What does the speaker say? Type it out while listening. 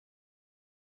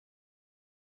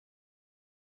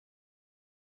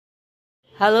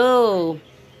Hello!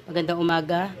 Magandang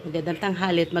umaga, magandang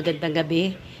tanghali at magandang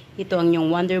gabi. Ito ang inyong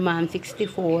Wonder Mom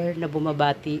 64 na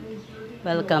bumabati.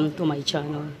 Welcome to my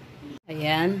channel.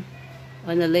 Ayan,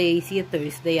 on a lazy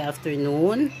Thursday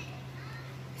afternoon,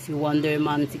 si Wonder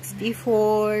Mom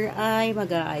 64 ay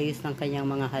mag-aayos ng kanyang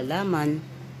mga halaman.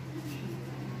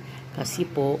 Kasi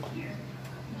po,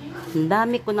 ang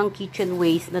dami ko ng kitchen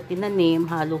waste na tinanim,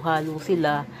 halo-halo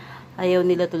sila, ayaw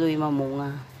nila tuloy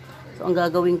mamunga. So, ang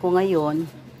gagawin ko ngayon,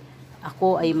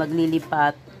 ako ay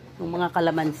maglilipat ng mga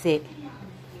kalamansi.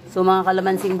 So, mga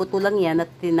kalamansing buto lang yan at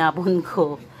tinapon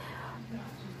ko.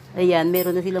 Ayan,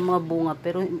 meron na silang mga bunga,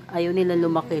 pero ayaw nila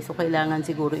lumaki. So, kailangan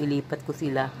siguro ilipat ko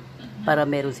sila para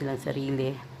meron silang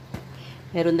sarili.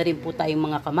 Meron na rin po tayong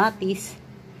mga kamatis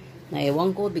na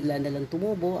ewan ko, bigla na lang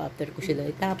tumubo after ko sila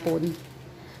itapon.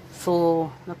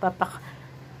 So,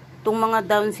 itong mga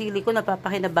down sili ko,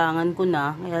 napapakinabangan ko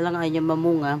na. Kaya lang ayaw niya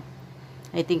mamunga.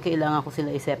 I think kailangan ko sila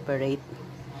i-separate.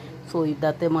 So,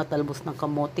 dati mga talbos ng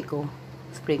camote ko,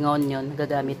 spring onion,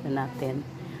 gagamit na natin.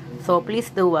 So,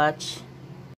 please do watch.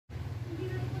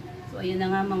 So, ayun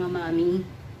na nga mga mami.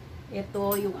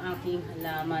 Ito yung aking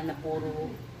halaman na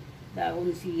puro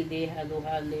daon sili,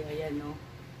 halo-halo. Ayan, no?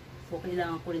 So,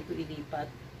 kailangan ko rin ito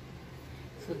ilipat.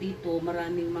 So, dito,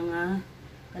 maraming mga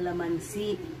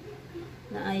calamansi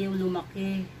na ayaw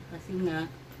lumaki. Kasi nga,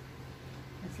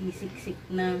 nasisiksik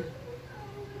na.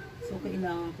 So,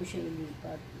 kailangan ko siya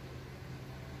ilipat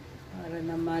para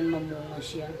naman mamunga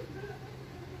siya.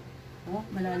 Oh,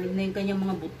 malalim na yung kanyang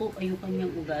mga buto ay yung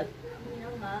kanyang ugat.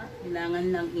 Kailangan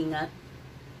lang ingat.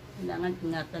 Kailangan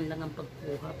ingatan lang ang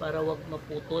pagkuha para wag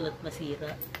maputol at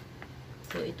masira.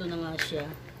 So, ito na nga siya.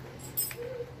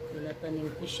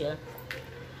 Tinatanim ko siya.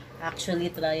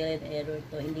 Actually, trial and error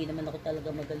to. Hindi naman ako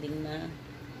talaga magaling na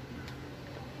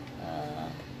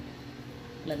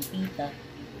plantita.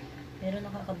 Pero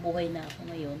nakakabuhay na ako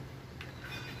ngayon.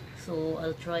 So,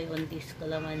 I'll try on this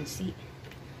calamansi.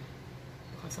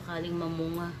 Baka sakaling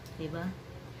mamunga, diba?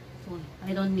 So,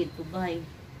 I don't need to buy.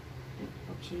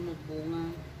 Pag siya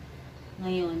nagbunga.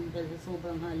 Ngayon, dahil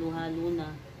sobrang halo-halo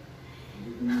na.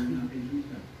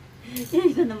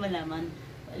 Hindi ko na malaman.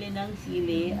 Alin ang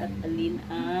sili at alin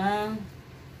ang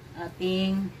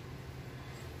ating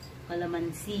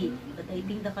calamansi. But I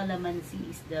think the calamansi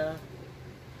is the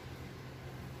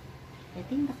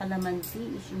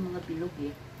yung mga bilog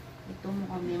eh. Ito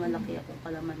mukhang may malaki akong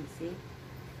kalamansi.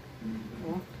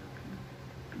 Oh.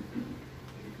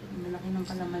 Malaki ng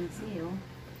kalamansi oh.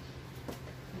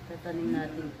 Itatanim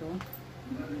natin to.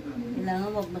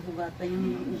 Kailangan wag masugatan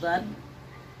yung ugat.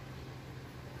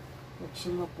 Wag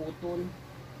siyang maputol.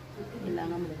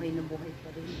 Kailangan buhay na buhay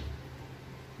pa rin.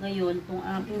 Ngayon, itong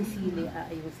aking sili,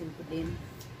 aayusin ko din.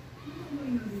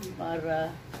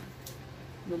 Para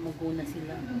lumago na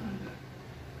sila.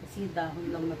 Kasi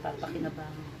dahon lang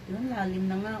napapakinabangan. Yun, lalim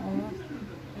na nga, oh.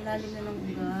 Lalim na ng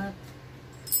ugat.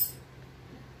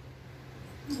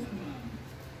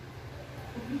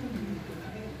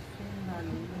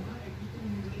 Lalim na.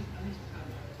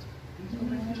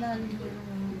 Lalim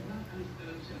na.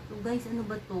 So guys, ano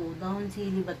ba to? Dahon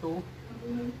sili ba to?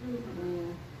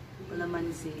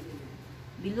 Calamansi.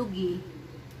 Bilugi.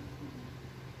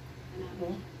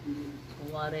 Oh.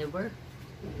 Whatever.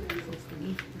 So,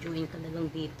 sige, join ka na lang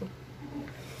dito.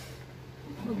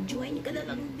 Mag-join ka na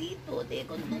lang dito. Di,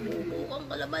 kung tumubo kang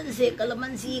kalamansi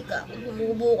ka. Kung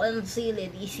tumubo kang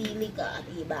sili, di sili ka.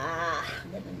 Diba?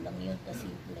 Ganun lang yun,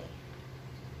 kasimple.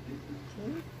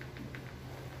 Okay?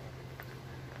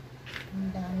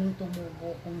 Ang daming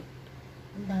tumubo. Ang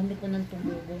dami ko nang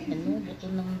tumubo. Ano? Buto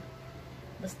ng...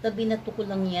 Basta binato ko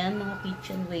lang yan. Mga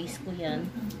kitchen waste ko yan.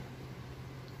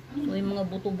 So, yung mga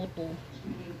buto-buto.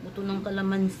 Buto ng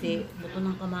kalamansi, buto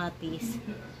ng kamatis.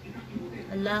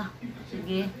 Ala,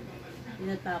 sige.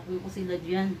 Tinatapon ko sila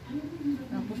dyan.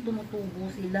 Tapos tumutubo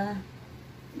sila.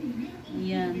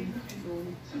 Ayan. So,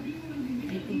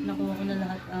 nakuha ko na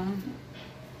lahat ang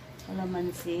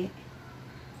kalamansi.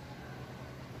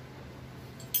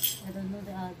 I don't know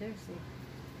the others eh.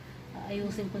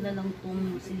 Aayusin ko na lang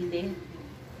itong sili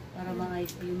para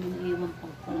maayos yung mga iwan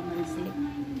pang kalamansi.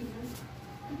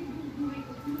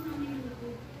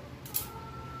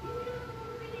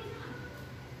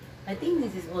 I think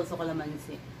this is also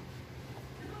calamansi.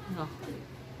 No.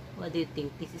 What do you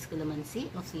think? This is calamansi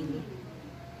o sili?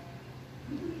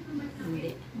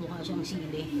 Hindi. Mukha siyang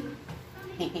sili.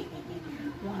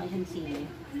 Mukha siyang sili.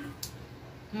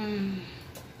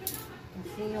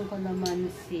 Kasi yung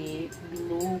calamansi,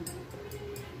 bilog.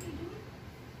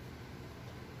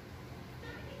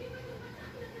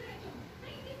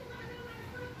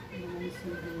 Calamansi,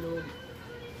 bilog.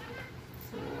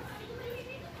 So,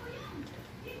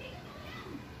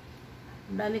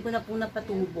 Ang dami ko na po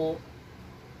napatubo.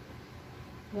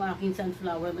 Yung aking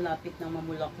sunflower malapit na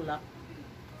mamulaklak.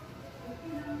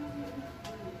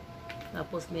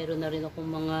 Tapos meron na rin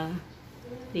akong mga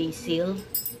basil.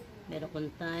 Meron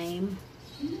akong thyme.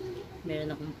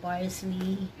 Meron akong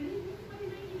parsley.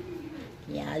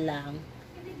 Kaya lang,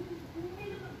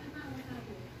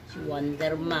 si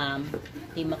Wonder Mom,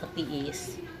 di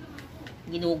makatiis.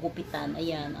 Ginugupitan.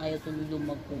 Ayan, ayaw ito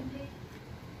lumago.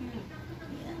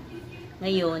 Ayan.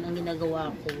 Ngayon, ang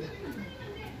ginagawa ko,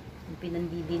 yung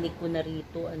pinandidinig ko na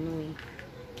rito,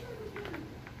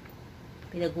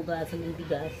 pinagugasan ng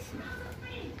bigas.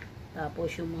 Tapos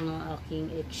yung mga aking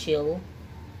eggshell,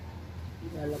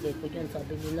 lalagay ko dyan.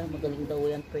 Sabi nila, magaling daw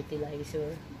yan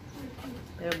fertilizer.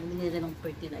 Pero bumili rin ng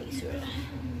fertilizer.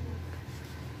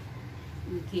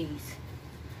 In case.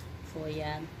 So,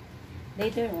 ayan.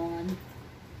 Later on,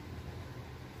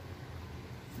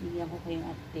 bigyan ko kayong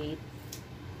update.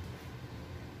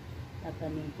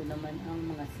 Tatanim ko naman ang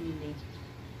mga sili.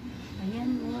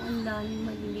 Ayan, ang daming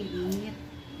maliliit.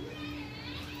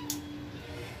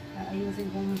 Ayusin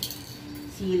kong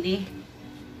sili.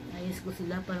 Ayos ko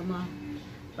sila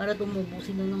para tumubo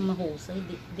sila ng mahusay.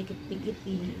 Dikit-dikit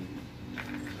eh.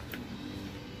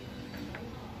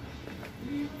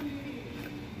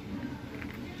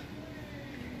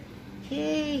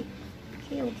 Okay.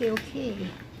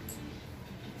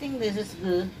 I think this is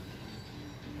good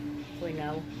for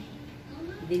now.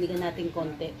 Diligan natin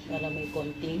konti para may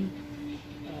konting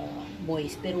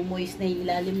moist. Pero moist na yung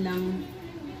ilalim ng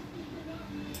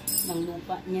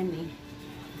lupa niyan eh.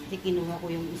 Kasi kinuha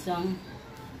ko yung isang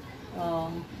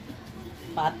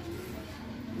pot.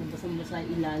 Yung basang-basa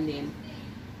ilalim.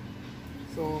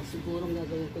 So, siguro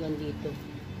gagawin ko lang dito.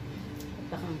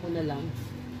 Tatakang ko na lang.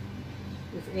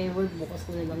 If ever, bukas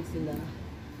ko na lang sila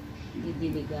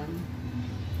didiligan.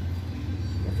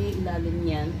 Kasi ilalim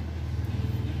niyan.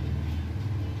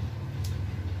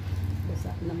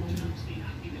 Basa naman.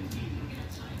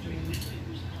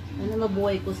 Ano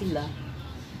mabuhay ko sila.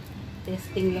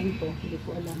 Testing lang to. Hindi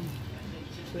ko alam.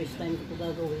 First time ko ito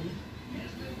gagawin.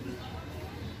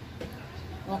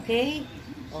 Okay?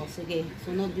 O, sige.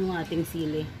 Sunod yung ating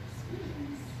sili.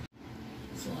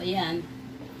 So, ayan.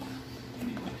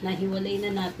 Nahiwalay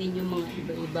na natin yung mga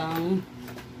iba-ibang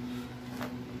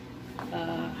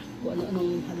kung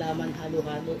ano-anong halaman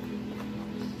halo-halo.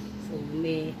 So,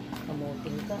 may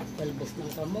kamoting talbos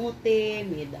ng kamote,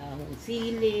 may dahong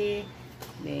sili,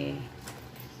 may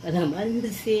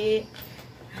calamansi.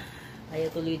 Kaya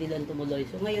tuloy nilang tumuloy.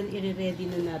 So, ngayon, i-ready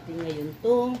na natin ngayon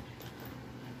to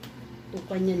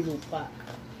kanyang lupa.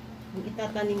 Ang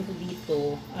itatanim ko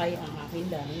dito ay ang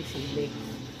aking dahong sili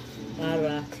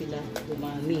para sila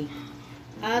dumami.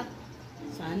 At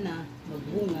sana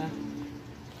magbunga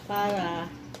para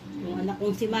yung anak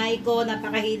kong si Maiko,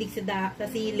 napakahilig sa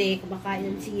sili,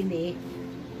 kumakain ng sili.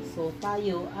 So,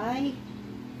 tayo ay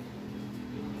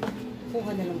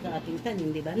kuha na lang sa ating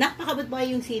tanim, di ba? Napakabot ba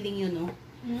yung siling yun, no?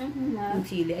 Yung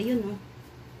sili, ayun, no?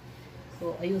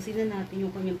 So, ayusin na natin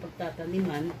yung kanyang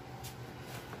pagtataniman.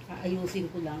 Ayusin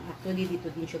ko lang. Actually,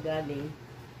 dito din siya galing.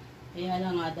 Kaya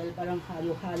lang nga, dahil parang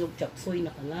halo-halog chapsoy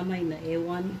na kalamay na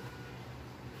ewan.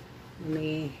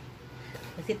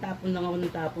 Kasi tapon lang ako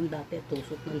ng tapon dati.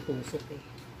 Tusok ng tusok eh.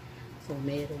 So,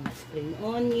 merong spring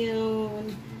onion.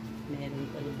 Merong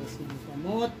talubos ng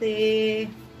kamote.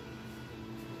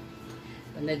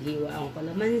 Naghiwa akong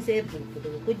kalamansi.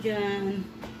 Puputol ko dyan.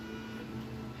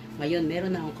 Ngayon,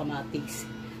 meron na akong kamatis.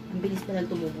 Ang bilis pa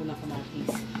lang tumubo ng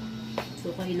kamatis. So,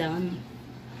 kailangan,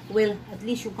 well, at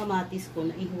least yung kamatis ko,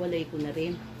 naihiwalay ko na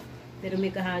rin. Pero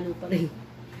may kahalo pa rin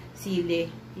sili.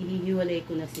 Ihihiwalay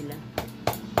ko na sila.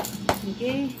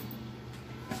 Okay?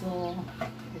 So,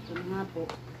 ito na nga po.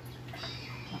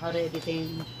 Naka-ready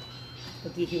tayong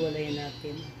paghihiwalayan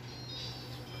natin.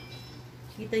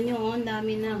 Kita nyo, oh, ang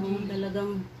dami na, oh.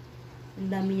 Talagang, ang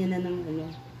dami niya na ng,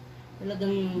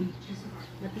 talagang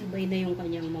matibay na yung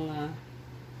kanyang mga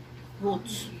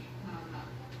roots.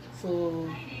 So,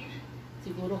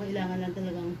 siguro kailangan lang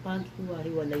talagang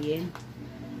paghiwa-hiwalayin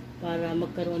para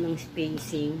magkaroon ng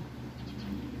spacing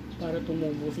para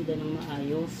tumubo sila ng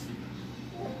maayos.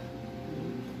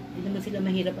 Hindi naman sila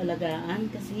mahirap alagaan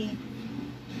kasi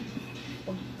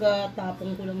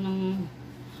pagkatapon ko lang ng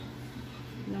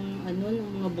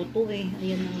mga buto eh.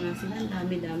 Ayan na nga sila.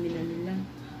 Dami-dami na nila.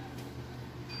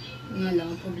 Nga lang,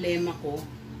 ang problema ko,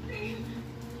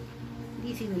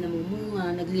 hindi sila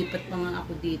namumunga. Naglipat pa nga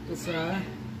ako dito sa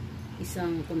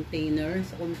isang container.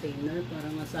 Sa container. Para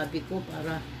masabi ko,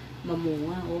 para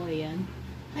mamunga. O, ayan.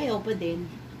 Ayaw pa din.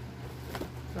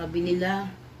 Sabi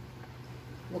nila,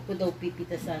 huwag ko daw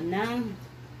pipitasan ng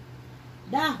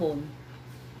dahon.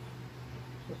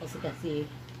 So, kasi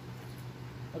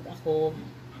pag ako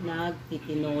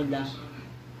nagtitinola,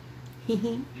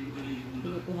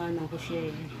 pinukuhanan ko siya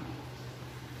eh.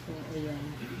 So, ayan.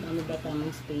 Ano ba tamang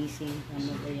spacing?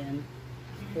 Ano ba yan?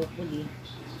 Hopefully,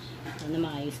 sana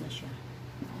maayos na siya.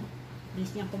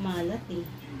 Bilis niya kumalat eh.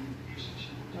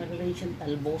 Para rin siyang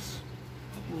talbos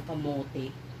ng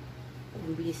kamote.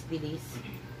 Ang bilis-bilis.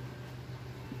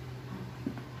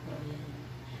 So, ayan.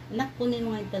 Anak, kunin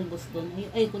mo nga yung talbos doon.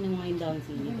 Ay, kunin mo nga yung down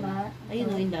sili. Ayun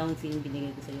o, yung down sili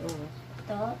binigay ko sa'yo. Oo.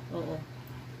 Ito? Oo.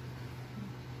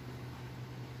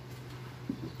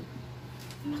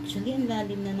 Actually, ang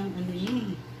lalim na ng ano niya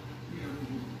eh.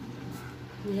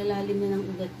 Ang lalalim na ng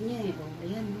ugat niya eh. Oh,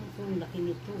 ayan, oh. So, ang laki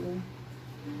nito oh.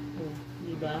 Oh,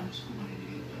 diba?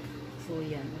 So,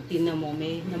 yan. O, tingnan mo,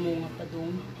 may namunga pa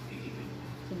doon.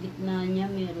 Sa gitna niya,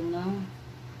 merong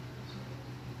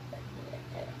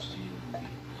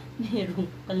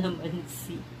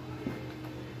calamansi.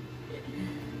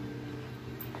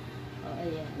 O,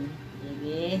 ayan.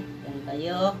 Sige, yan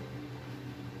kayo.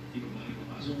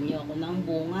 Bigyan niyo ako ng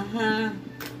bunga, ha?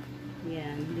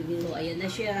 Yan. So, ayan na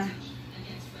siya.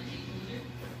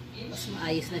 Mas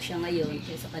maayos na siya ngayon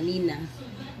kaysa kanina.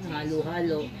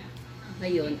 Halo-halo.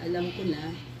 Ngayon, alam ko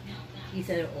na, these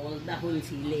are all dahon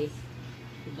sili.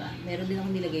 Diba? Meron din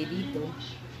akong nilagay dito.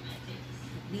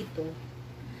 At dito,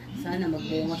 sana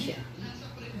magbunga siya.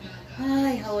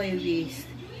 Ay, how I wish.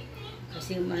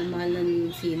 Kasi mahal ng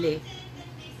sili.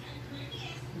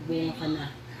 Magbunga ka na.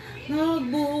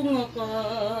 Nagbunga ka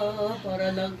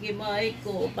para lang kimay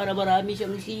ko. Para marami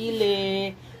siyang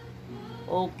sili.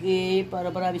 Okay,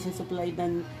 para marami siyang supply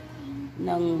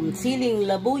ng siling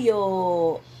labuyo.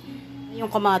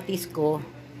 Yung kamatis ko,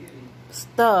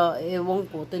 basta, ewan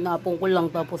ko, tinapon ko lang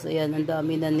tapos ayan, ang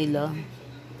dami na nila.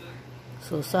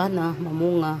 So, sana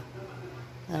mamunga.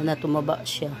 Sana tumaba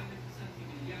siya.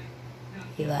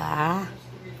 Diba?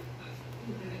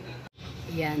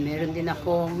 Ayan, meron din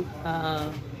akong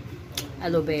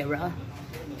aloe vera.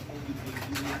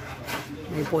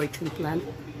 May fortune plant.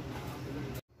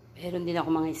 Meron din ako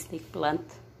mga snake plant.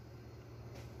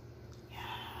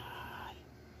 Ayan.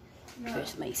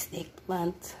 There's my snake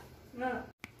plant.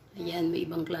 Ayan, may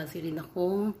ibang klase rin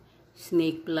akong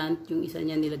snake plant. Yung isa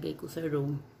niya nilagay ko sa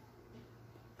room.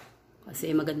 Kasi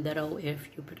maganda raw air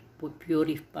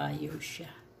purifier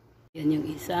siya. Yan yung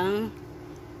isang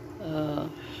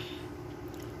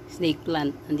snake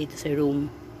plant nandito sa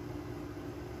room.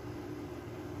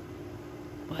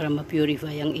 Para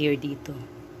ma-purify ang air dito.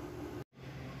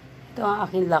 Ito ang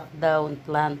aking lockdown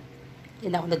plant.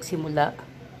 Yan ako nagsimula.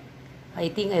 I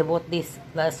think I bought this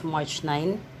last March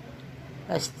 9.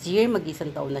 Last year,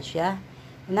 mag-isang taon na siya.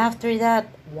 And after that,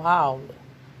 wow!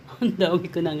 Ang dami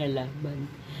ko nang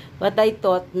alaman. But I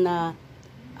thought na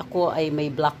ako ay may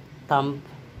black thumb.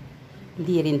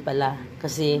 Hindi rin pala.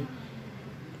 Kasi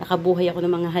nakabuhay ako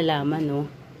ng mga halaman, no?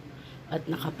 At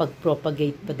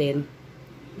nakapag-propagate pa din.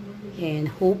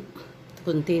 And hope to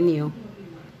continue.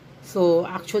 So,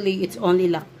 actually, it's only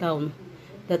lockdown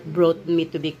that brought me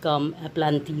to become a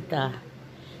plantita.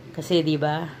 Kasi, di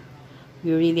ba,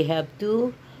 we really have to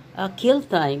kill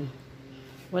time.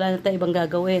 Wala na tayong ibang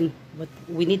gagawin. But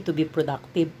we need to be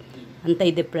productive.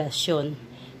 Anti-depression.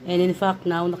 And in fact,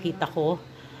 now, nakita ko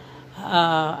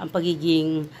ang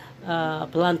pagiging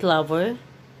plant lover.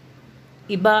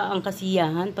 Iba ang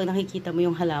kasiyahan pag nakikita mo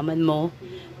yung halaman mo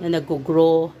na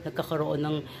nag-grow, nagkakaroon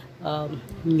ng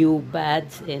new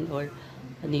buds and or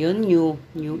ano yun,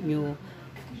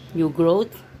 new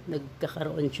growth.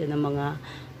 Nagkakaroon siya ng mga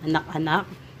anak-anak.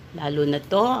 Lalo na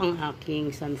to ang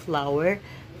aking sunflower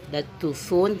that too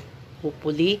soon,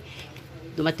 hopefully,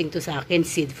 dumating to sa akin,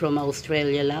 seed from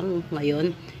Australia lang.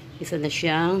 Ngayon, isa na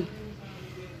siyang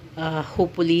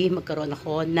hopefully, magkaroon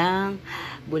ako ng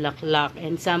bulaklak.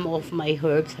 And some of my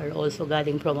herbs are also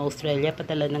galing from Australia,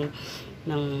 patala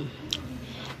ng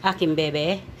aking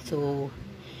bebe. So,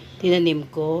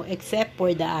 tinanim ko, except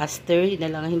for the aster, yun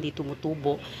na lang hindi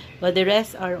tumutubo. But the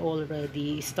rest are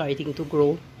already starting to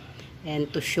grow and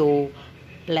to show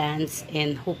plants,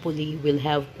 and hopefully will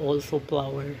have also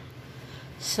flower.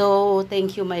 So,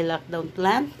 thank you, my lockdown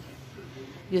plant.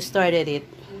 You started it.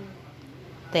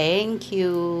 Thank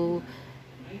you.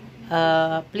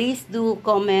 Please do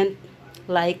comment,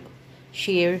 like,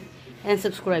 share, and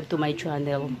subscribe to my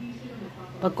channel.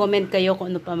 Pag-comment kayo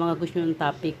kung ano pa mga gusto nyo ng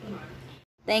topic.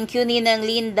 Thank you, Ninang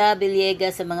Linda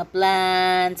Villegas, sa mga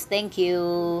plants. Thank you.